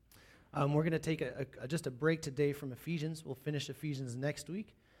We're going to take just a break today from Ephesians. We'll finish Ephesians next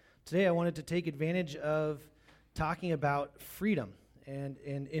week. Today I wanted to take advantage of talking about freedom and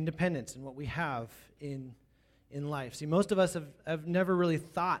independence and what we have in life. See, most of us have never really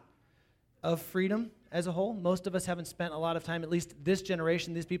thought of freedom as a whole. Most of us haven't spent a lot of time, at least this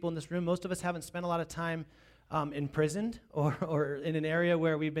generation, these people in this room, most of us haven't spent a lot of time imprisoned or in an area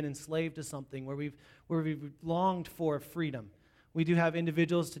where we've been enslaved to something, where we've longed for freedom. We do have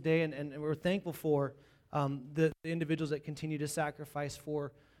individuals today, and we're thankful for the individuals that continue to sacrifice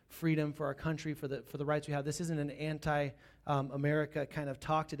for freedom, for our country, for the rights we have. This isn't an anti-America kind of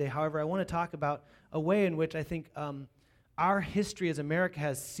talk today. However, I want to talk about a way in which I think our history as America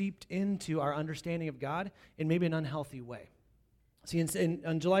has seeped into our understanding of God in maybe an unhealthy way. See,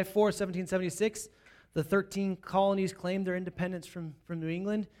 on July 4th, 1776, the 13 colonies claimed their independence from New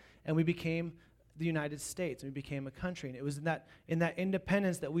England, and we became the United States, and we became a country. And it was in that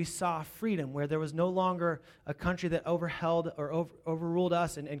independence that we saw freedom, where there was no longer a country that overheld or overruled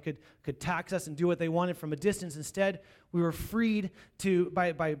us and could tax us and do what they wanted from a distance. Instead, we were freed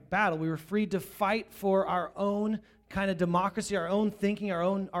by battle. We were freed to fight for our own kind of democracy, our own thinking, our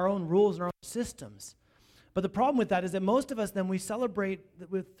own rules and our own systems. But the problem with that is that most of us then we celebrate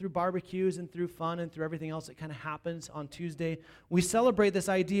through barbecues and through fun and through everything else that kind of happens on Tuesday. We celebrate this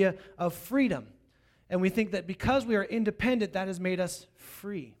idea of freedom. And we think that because we are independent, that has made us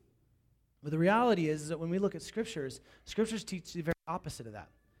free. But the reality is that when we look at Scriptures teach the very opposite of that.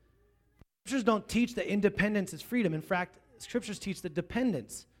 Scriptures don't teach that independence is freedom. In fact, Scriptures teach that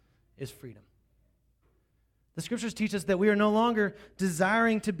dependence is freedom. The Scriptures teach us that we are no longer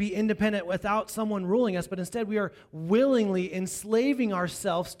desiring to be independent without someone ruling us, but instead we are willingly enslaving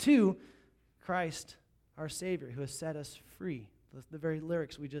ourselves to Christ, our Savior, who has set us free. The very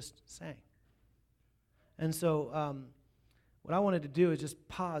lyrics we just sang. And so what I wanted to do is just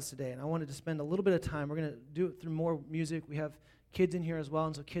pause today, and I wanted to spend a little bit of time. We're going to do it through more music. We have kids in here as well,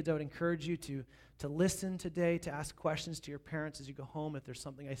 and so kids, I would encourage you to listen today, to ask questions to your parents as you go home. If there's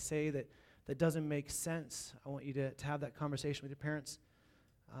something I say that doesn't make sense, I want you to have that conversation with your parents.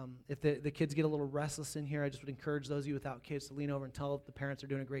 If the kids get a little restless in here, I just would encourage those of you without kids to lean over and tell the parents are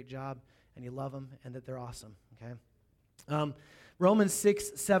doing a great job, and you love them, and that they're awesome, okay? Romans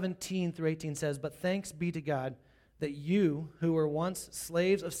 6:17 through 18 says, "But thanks be to God that you, who were once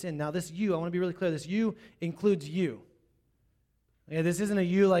slaves of sin," now this you, I want to be really clear, this you includes you. Okay, this isn't a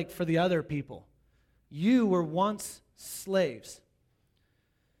you like for the other people. You were once slaves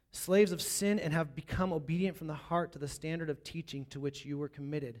of sin, and have become obedient from the heart to the standard of teaching to which you were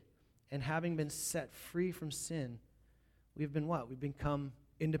committed. And having been set free from sin, we've been what? We've become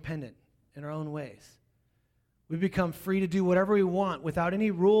independent in our own ways. We've become free to do whatever we want without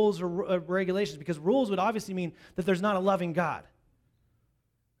any rules or regulations, because rules would obviously mean that there's not a loving God.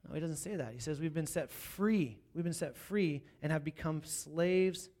 No, he doesn't say that. He says we've been set free. We've been set free and have become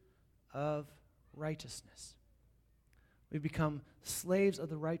slaves of righteousness. We've become slaves of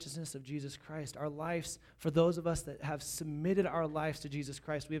the righteousness of Jesus Christ. Our lives, for those of us that have submitted our lives to Jesus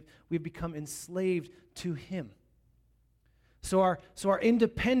Christ, we've become enslaved to Him. So our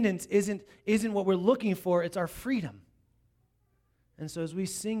independence isn't what we're looking for, it's our freedom. And so as we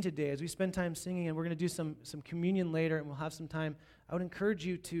sing today, as we spend time singing, and we're going to do some communion later, and we'll have some time, I would encourage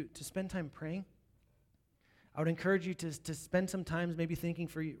you to spend time praying. I would encourage you to spend some time maybe thinking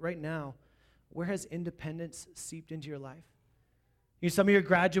for you right now, where has independence seeped into your life? Some of you are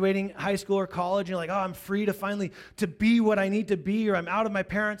graduating high school or college, and you're like, oh, I'm free to finally to be what I need to be, or I'm out of my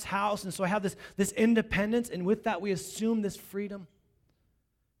parents' house, and so I have this independence, and with that we assume this freedom.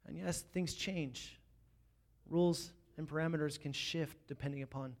 And yes, things change. Rules and parameters can shift depending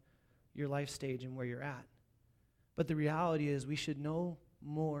upon your life stage and where you're at. But the reality is we should no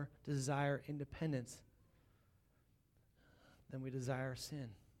more desire independence than we desire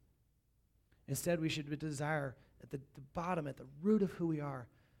sin. Instead, we should desire at the bottom, at the root of who we are,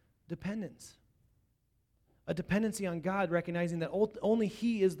 dependence. A dependency on God, recognizing that only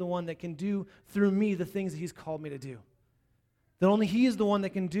He is the one that can do through me the things that He's called me to do. That only He is the one that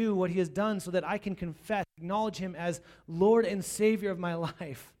can do what He has done so that I can confess, acknowledge Him as Lord and Savior of my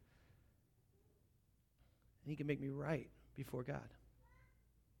life. And He can make me right before God.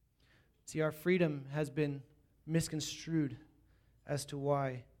 See, our freedom has been misconstrued as to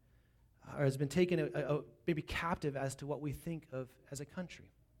why, or has been taken maybe captive as to what we think of as a country.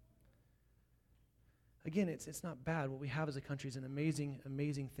 Again, it's not bad. What we have as a country is an amazing,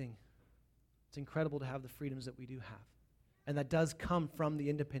 amazing thing. It's incredible to have the freedoms that we do have. And that does come from the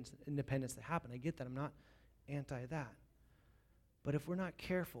independence that happened. I get that. I'm not anti that. But if we're not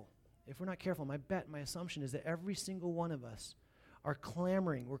careful, my assumption is that every single one of us are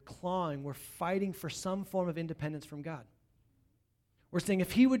clamoring, we're clawing, we're fighting for some form of independence from God. We're saying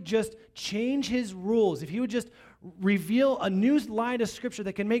if he would just change his rules, if he would just reveal a new line of scripture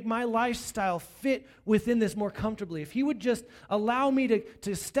that can make my lifestyle fit within this more comfortably, if he would just allow me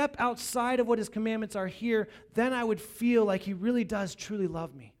to step outside of what his commandments are here, then I would feel like he really does truly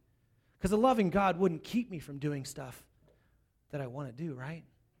love me. Because a loving God wouldn't keep me from doing stuff that I want to do, right?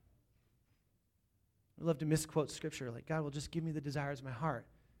 I love to misquote scripture, like God will just give me the desires of my heart.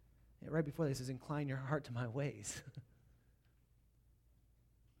 And right before this is incline your heart to my ways.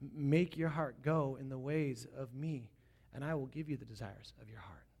 Make your heart go in the ways of me, and I will give you the desires of your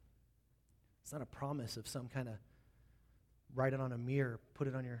heart. It's not a promise of some kind of write it on a mirror, put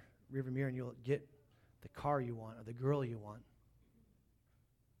it on your rearview mirror, and you'll get the car you want or the girl you want.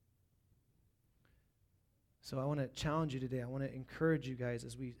 So I want to challenge you today. I want to encourage you guys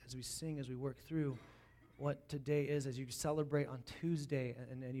as we sing, as we work through what today is, as you celebrate on Tuesday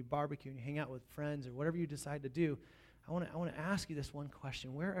and you barbecue and you hang out with friends or whatever you decide to do. I want to ask you this one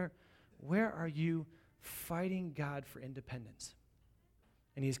question. Where are you fighting God for independence?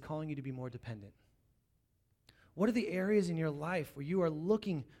 And he's calling you to be more dependent. What are the areas in your life where you are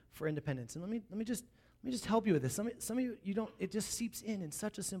looking for independence? And let me just help you with this. Some of you don't, it just seeps in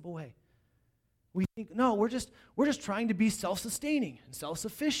such a simple way. We think, no, we're just trying to be self-sustaining and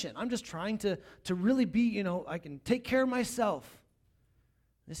self-sufficient. I'm just trying to really be, I can take care of myself.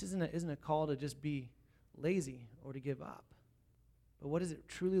 This isn't a call to just be lazy or to give up. But what does it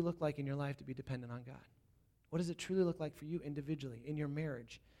truly look like in your life to be dependent on God? What does it truly look like for you individually, in your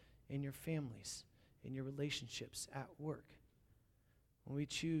marriage, in your families, in your relationships, at work? When we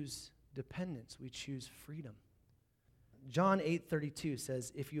choose dependence, we choose freedom. John 8:32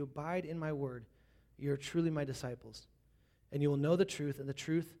 says, "If you abide in my word, you are truly my disciples, and you will know the truth, and the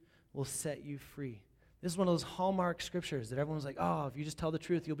truth will set you free." This is one of those hallmark scriptures that everyone's like, oh, if you just tell the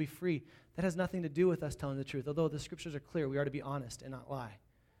truth, you'll be free. That has nothing to do with us telling the truth. Although the scriptures are clear, we are to be honest and not lie.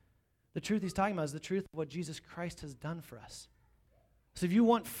 The truth he's talking about is the truth of what Jesus Christ has done for us. So if you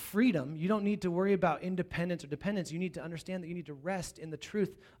want freedom, you don't need to worry about independence or dependence. You need to understand that you need to rest in the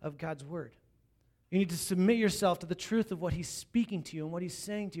truth of God's word. You need to submit yourself to the truth of what he's speaking to you and what he's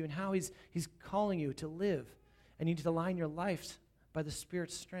saying to you and how he's calling you to live. And you need to align your life by the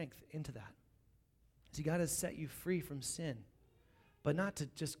Spirit's strength into that. See, God has set you free from sin, but not to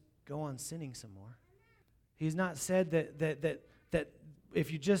just go on sinning some more. He's not said that if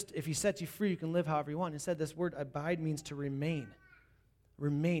he sets you free, you can live however you want. Instead, this word abide means to remain.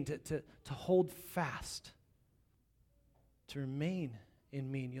 Remain, to hold fast. To remain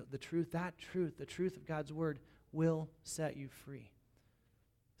in me. And the truth of God's word will set you free.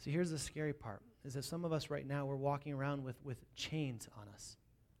 See, here's the scary part, is that some of us right now, we're walking around with chains on us.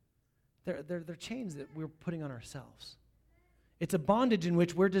 They're chains that we're putting on ourselves. It's a bondage in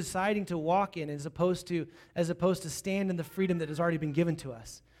which we're deciding to walk in as opposed to stand in the freedom that has already been given to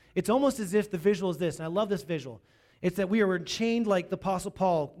us. It's almost as if the visual is this, and I love this visual. It's that we are chained like the Apostle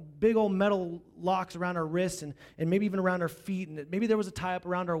Paul, big old metal locks around our wrists and maybe even around our feet, and maybe there was a tie-up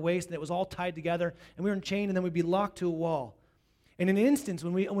around our waist and it was all tied together, and we were chained, and then we'd be locked to a wall. And in an instance,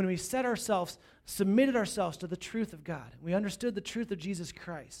 when we submitted ourselves to the truth of God, we understood the truth of Jesus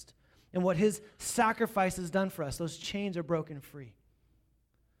Christ, and what his sacrifice has done for us, those chains are broken free.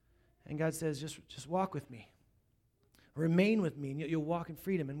 And God says, just walk with me. Remain with me, and you'll walk in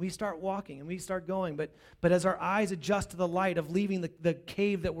freedom. And we start walking, and we start going. But as our eyes adjust to the light of leaving the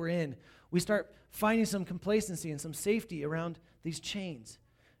cave that we're in, we start finding some complacency and some safety around these chains.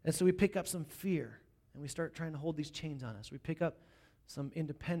 And so we pick up some fear, and we start trying to hold these chains on us. We pick up some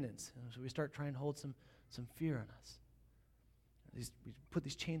independence, and so we start trying to hold some fear on us. We put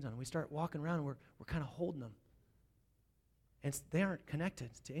these chains on, and we start walking around, and we're kind of holding them. And they aren't connected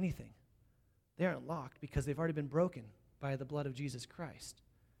to anything. They aren't locked because they've already been broken by the blood of Jesus Christ.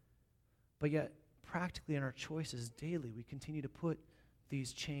 But yet, practically in our choices daily, we continue to put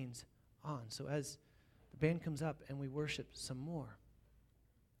these chains on. So as the band comes up and we worship some more,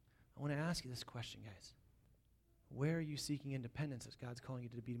 I want to ask you this question, guys. Where are you seeking independence as God's calling you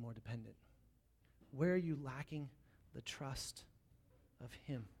to be more dependent? Where are you lacking the trust of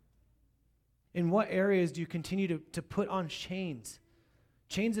him? In what areas do you continue to put on chains?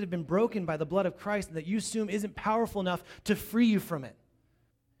 Chains that have been broken by the blood of Christ and that you assume isn't powerful enough to free you from it.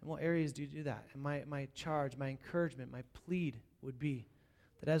 In what areas do you do that? And my charge, my encouragement, my plead would be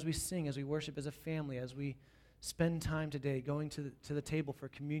that as we sing, as we worship as a family, as we spend time today going to the table for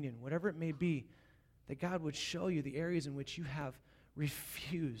communion, whatever it may be, that God would show you the areas in which you have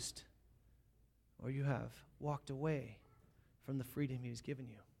refused or you have walked away from the freedom he's given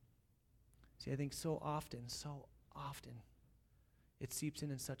you. See, I think so often, it seeps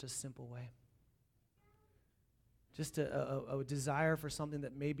in such a simple way. Just a desire for something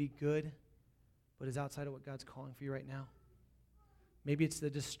that may be good, but is outside of what God's calling for you right now. Maybe it's the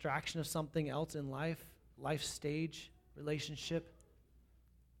distraction of something else in life stage, relationship.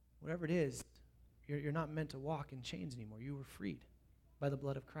 Whatever it is, you're not meant to walk in chains anymore. You were freed by the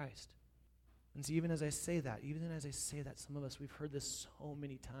blood of Christ. And so even as I say that, some of us, we've heard this so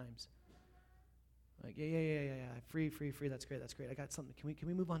many times. Like, yeah, free, that's great. I got something. Can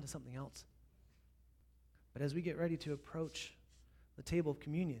we move on to something else? But as we get ready to approach the table of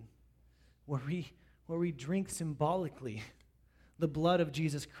communion, where we drink symbolically the blood of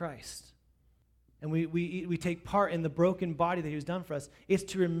Jesus Christ, and we take part in the broken body that he has done for us, it's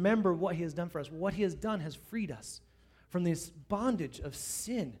to remember what he has done for us. What he has done has freed us from this bondage of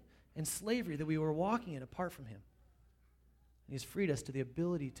sin and slavery that we were walking in apart from him. And he's freed us to the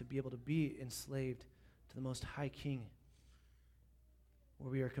ability to be able to be enslaved to the Most High King,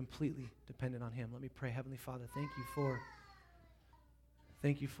 where we are completely dependent on him. Let me pray. Heavenly Father, thank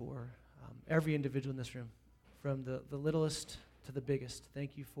you for every individual in this room, from the littlest to the biggest.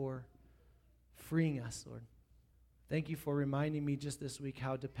 Thank you for freeing us, Lord. Thank you for reminding me just this week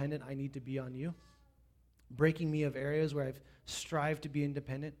how dependent I need to be on you, breaking me of areas where I've strived to be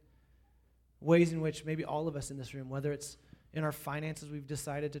independent, ways in which maybe all of us in this room, whether it's in our finances, we've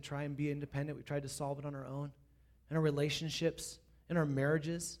decided to try and be independent. We've tried to solve it on our own. In our relationships, in our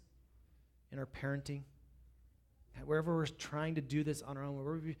marriages, in our parenting, wherever we're trying to do this on our own,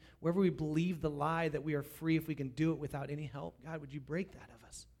 wherever we believe the lie that we are free if we can do it without any help, God, would you break that of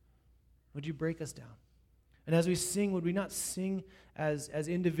us? Would you break us down? And as we sing, would we not sing as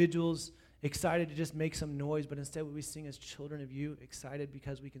individuals excited to just make some noise, but instead would we sing as children of you, excited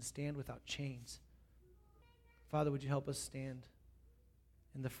because we can stand without chains? Father, would you help us stand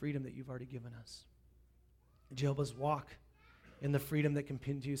in the freedom that you've already given us? Would you help us walk in the freedom that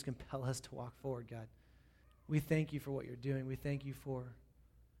continues to compel us to walk forward, God? We thank you for what you're doing. We thank you for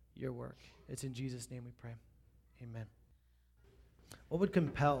your work. It's in Jesus' name we pray. Amen. What would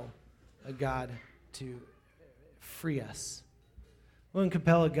compel a God to free us? What would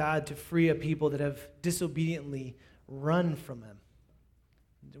compel a God to free a people that have disobediently run from him?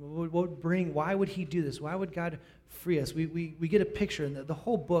 Why would he do this? Why would God free us? We get a picture, and the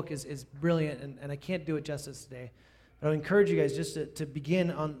whole book is brilliant, and I can't do it justice today. But I would encourage you guys just to begin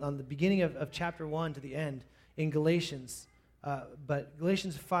on the beginning of chapter 1 to the end in Galatians. But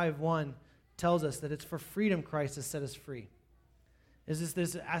Galatians 5:1 tells us that it's for freedom Christ has set us free. There's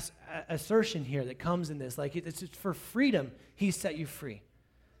this assertion here that comes in this, like it's for freedom he set you free.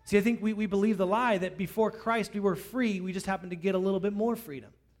 See, I think we believe the lie that before Christ we were free, we just happened to get a little bit more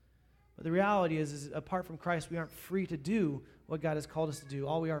freedom. But the reality is apart from Christ, we aren't free to do what God has called us to do.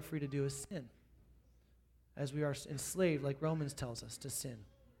 All we are free to do is sin, as we are enslaved, like Romans tells us, to sin.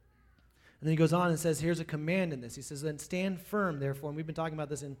 And then he goes on and says, here's a command in this. He says, then stand firm, therefore, and we've been talking about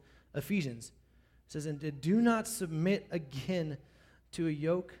this in Ephesians. It says, and do not submit again to a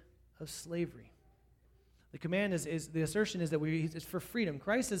yoke of slavery. The command is the assertion is that it's for freedom.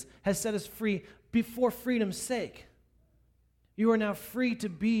 Christ has set us free for freedom's sake. You are now free to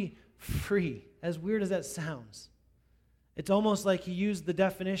be free, as weird as that sounds. It's almost like he used the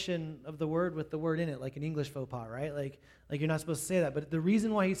definition of the word with the word in it, like an English faux pas, right? Like you're not supposed to say that. But the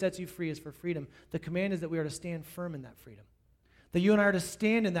reason why he sets you free is for freedom. The command is that we are to stand firm in that freedom. That you and I are to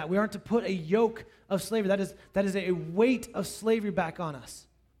stand in that. We aren't to put a yoke of slavery. That is a weight of slavery back on us.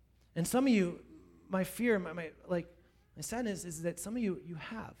 And some of you, my fear, my sadness is that some of you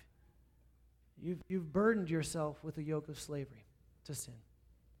have. You've burdened yourself with a yoke of slavery to sin.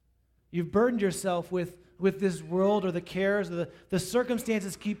 You've burdened yourself with this world or the cares or the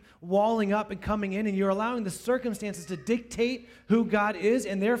circumstances keep walling up and coming in, and you're allowing the circumstances to dictate who God is,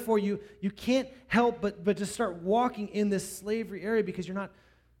 and therefore you can't help but just start walking in this slavery area because you're not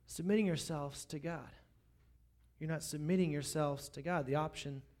submitting yourselves to God. You're not submitting yourselves to God. The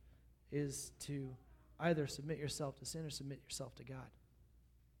option is to either submit yourself to sin or submit yourself to God.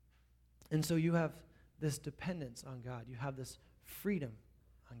 And so you have this dependence on God. You have this freedom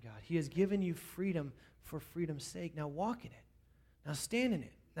on God. He has given you freedom for freedom's sake. Now walk in it. Now stand in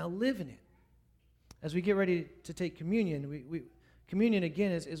it. Now live in it. As we get ready to take communion, communion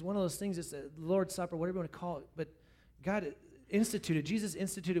again is one of those things, it's the Lord's Supper, whatever you want to call it, but Jesus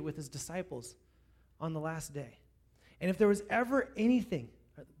instituted with his disciples on the last day. And if there was ever anything,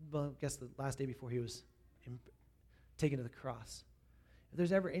 well, I guess the last day before he was taken to the cross, if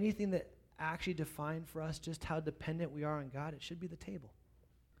there's ever anything that actually defined for us just how dependent we are on God, it should be the table.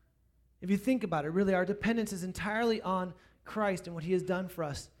 If you think about it, really our dependence is entirely on Christ and what he has done for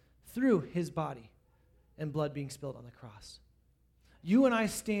us through his body and blood being spilled on the cross. you and I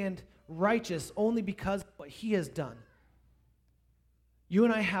stand righteous only because of what he has done. You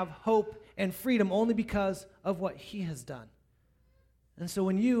and I have hope and freedom only because of what he has done. And so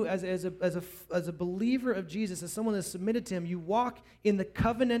when you, as a believer of Jesus, as someone that's submitted to him, you walk in the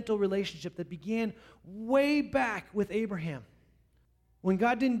covenantal relationship that began way back with Abraham. When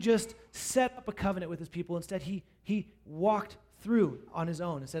God didn't just set up a covenant with his people, instead he walked through on his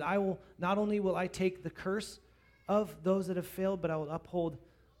own and said, not only will I take the curse of those that have failed, but I will uphold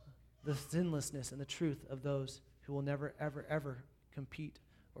the sinlessness and the truth of those who will never, ever, ever compete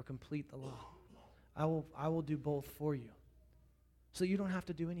or complete the law. I will do both for you. So you don't have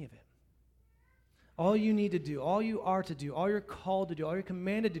to do any of it. All you need to do, all you are to do, all you're called to do, all you're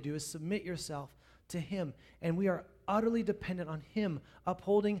commanded to do is submit yourself to him. And we are utterly dependent on him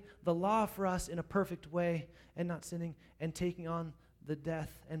upholding the law for us in a perfect way and not sinning and taking on the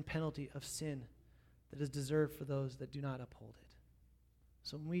death and penalty of sin that is deserved for those that do not uphold it.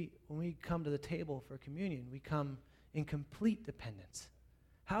 So when we come to the table for communion, we come in complete dependence.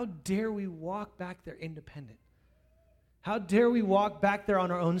 How dare we walk back there independent? How dare we walk back there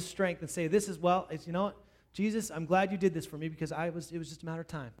on our own strength and say, you know what, Jesus, I'm glad you did this for me because it was just a matter of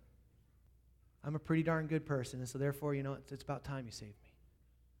time. I'm a pretty darn good person, and so therefore, it's about time you saved me.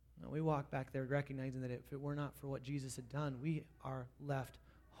 No, we walk back there recognizing that if it were not for what Jesus had done, we are left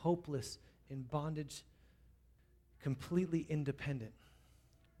hopeless, in bondage, completely independent,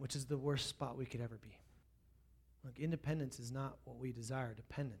 which is the worst spot we could ever be. Look, independence is not what we desire,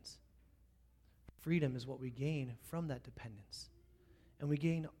 dependence. Freedom is what we gain from that dependence. And we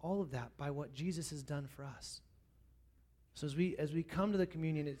gain all of that by what Jesus has done for us. So as we come to the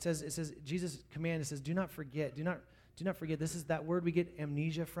communion, it says Jesus' command, it says, do not forget. Do not forget. This is that word we get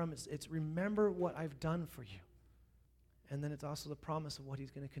amnesia from. It's remember what I've done for you. And then it's also the promise of what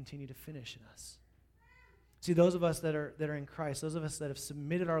he's going to continue to finish in us. See, those of us that are in Christ, those of us that have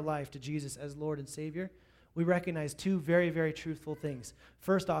submitted our life to Jesus as Lord and Savior, we recognize two very, very truthful things.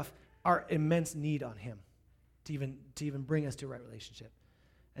 First off, our immense need on him to even bring us to a right relationship.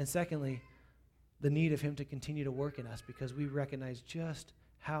 And secondly, the need of him to continue to work in us because we recognize just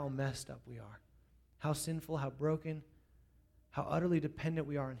how messed up we are, how sinful, how broken, how utterly dependent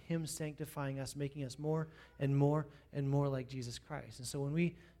we are on him sanctifying us, making us more and more and more like Jesus Christ. And so when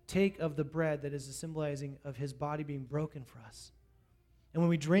we take of the bread that is the symbolizing of his body being broken for us, and when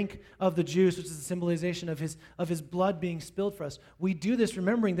we drink of the juice, which is the symbolization of his blood being spilled for us, we do this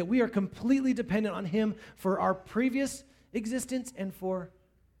remembering that we are completely dependent on him for our previous existence and for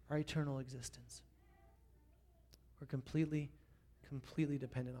our eternal existence. We're completely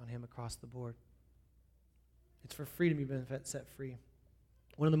dependent on him across the board. It's for freedom you've been set free.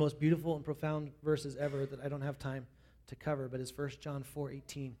 One of the most beautiful and profound verses ever that I don't have time to cover, but is 1 John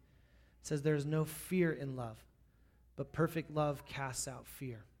 4:18. It says, there is no fear in love, but perfect love casts out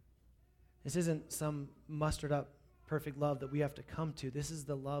fear. This isn't some mustered up perfect love that we have to come to. This is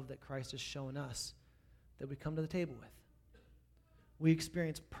the love that Christ has shown us that we come to the table with. We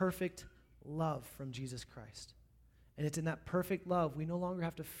experience perfect love from Jesus Christ. And it's in that perfect love we no longer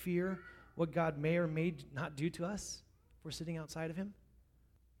have to fear what God may or may not do to us if we're sitting outside of him.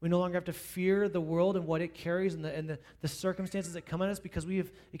 We no longer have to fear the world and what it carries and the circumstances that come at us because we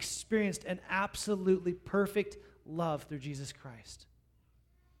have experienced an absolutely perfect love through Jesus Christ.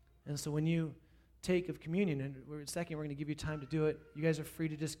 And so when you take of communion, and we're going to give you time to do it. You guys are free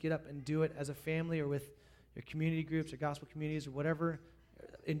to just get up and do it as a family or with your community groups or gospel communities or whatever,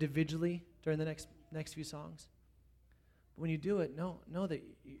 individually during the next few songs. But when you do it, know that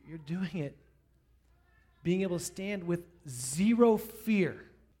you're doing it being able to stand with zero fear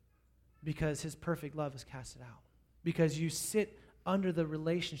because his perfect love has cast it out. Because you sit under the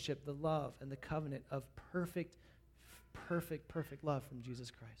relationship, the love, and the covenant of perfect love from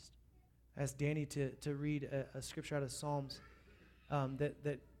Jesus Christ. I asked Danny to read a scripture out of Psalms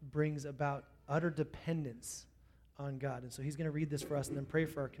that brings about utter dependence on God. And so he's going to read this for us and then pray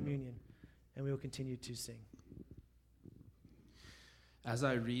for our communion, and we will continue to sing. As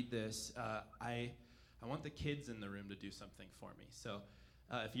I read this, I want the kids in the room to do something for me. So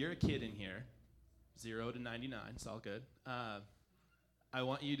if you're a kid in here, 0 to 99, it's all good. I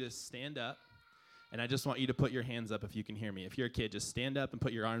want you to stand up, and I just want you to put your hands up if you can hear me. If you're a kid, just stand up and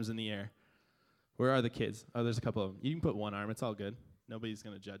put your arms in the air. Where are the kids? Oh, there's a couple of them. You can put one arm. It's all good. Nobody's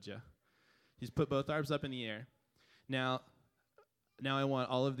going to judge you. Just put both arms up in the air. Now I want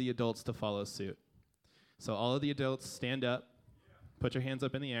all of the adults to follow suit. So all of the adults, stand up. Put your hands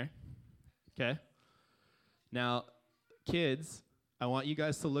up in the air. Okay? Now, kids, I want you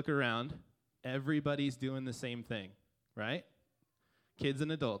guys to look around. Everybody's doing the same thing, right? Kids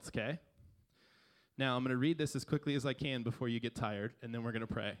and adults, okay? Now, I'm going to read this as quickly as I can before you get tired, and then we're going to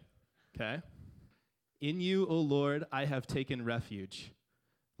pray, okay? In you, O Lord, I have taken refuge.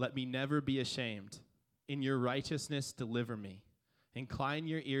 Let me never be ashamed. In your righteousness, deliver me. Incline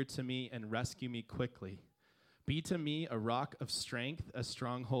your ear to me and rescue me quickly. Be to me a rock of strength, a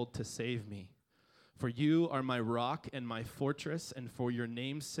stronghold to save me. For you are my rock and my fortress, and for your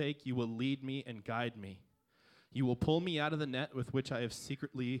name's sake you will lead me and guide me. You will pull me out of the net with which I have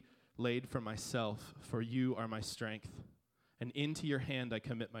secretly laid for myself, for you are my strength. And into your hand I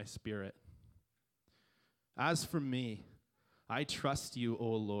commit my spirit. As for me, I trust you, O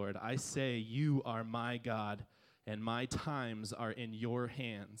Lord. I say you are my God, and my times are in your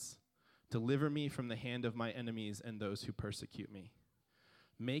hands. Deliver me from the hand of my enemies and those who persecute me.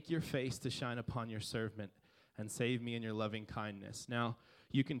 Make your face to shine upon your servant and save me in your loving kindness. Now,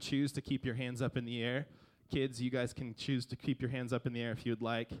 you can choose to keep your hands up in the air. Kids, you guys can choose to keep your hands up in the air if you'd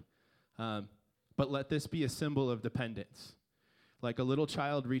like. But let this be a symbol of dependence. Like a little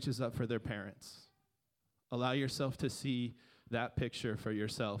child reaches up for their parents. Allow yourself to see that picture for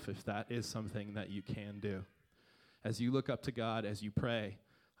yourself if that is something that you can do. As you look up to God, as you pray,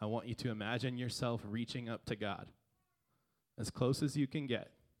 I want you to imagine yourself reaching up to God as close as you can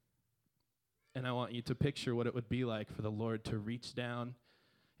get. And I want you to picture what it would be like for the Lord to reach down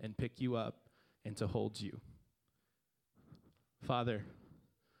and pick you up and to hold you. Father,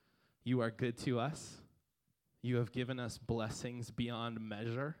 you are good to us. You have given us blessings beyond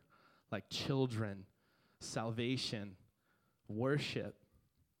measure, like children, salvation, worship,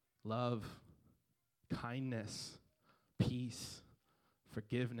 love, kindness, peace,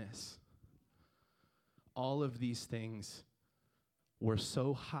 forgiveness. All of these things were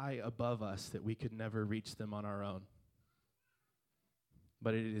so high above us that we could never reach them on our own.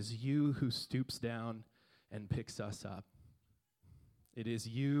 But it is you who stoops down and picks us up. It is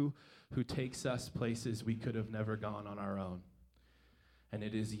you who takes us places we could have never gone on our own. And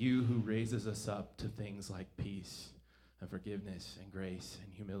it is you who raises us up to things like peace and forgiveness and grace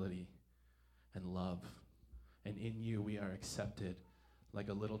and humility and love. And in you we are accepted like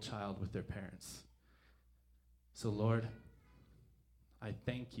a little child with their parents. So Lord, I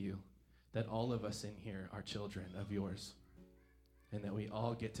thank you that all of us in here are children of yours, and that we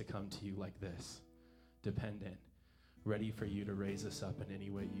all get to come to you like this, dependent, ready for you to raise us up in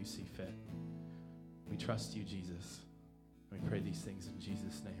any way you see fit. We trust you, Jesus. We pray these things in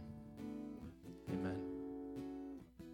Jesus' name. Amen.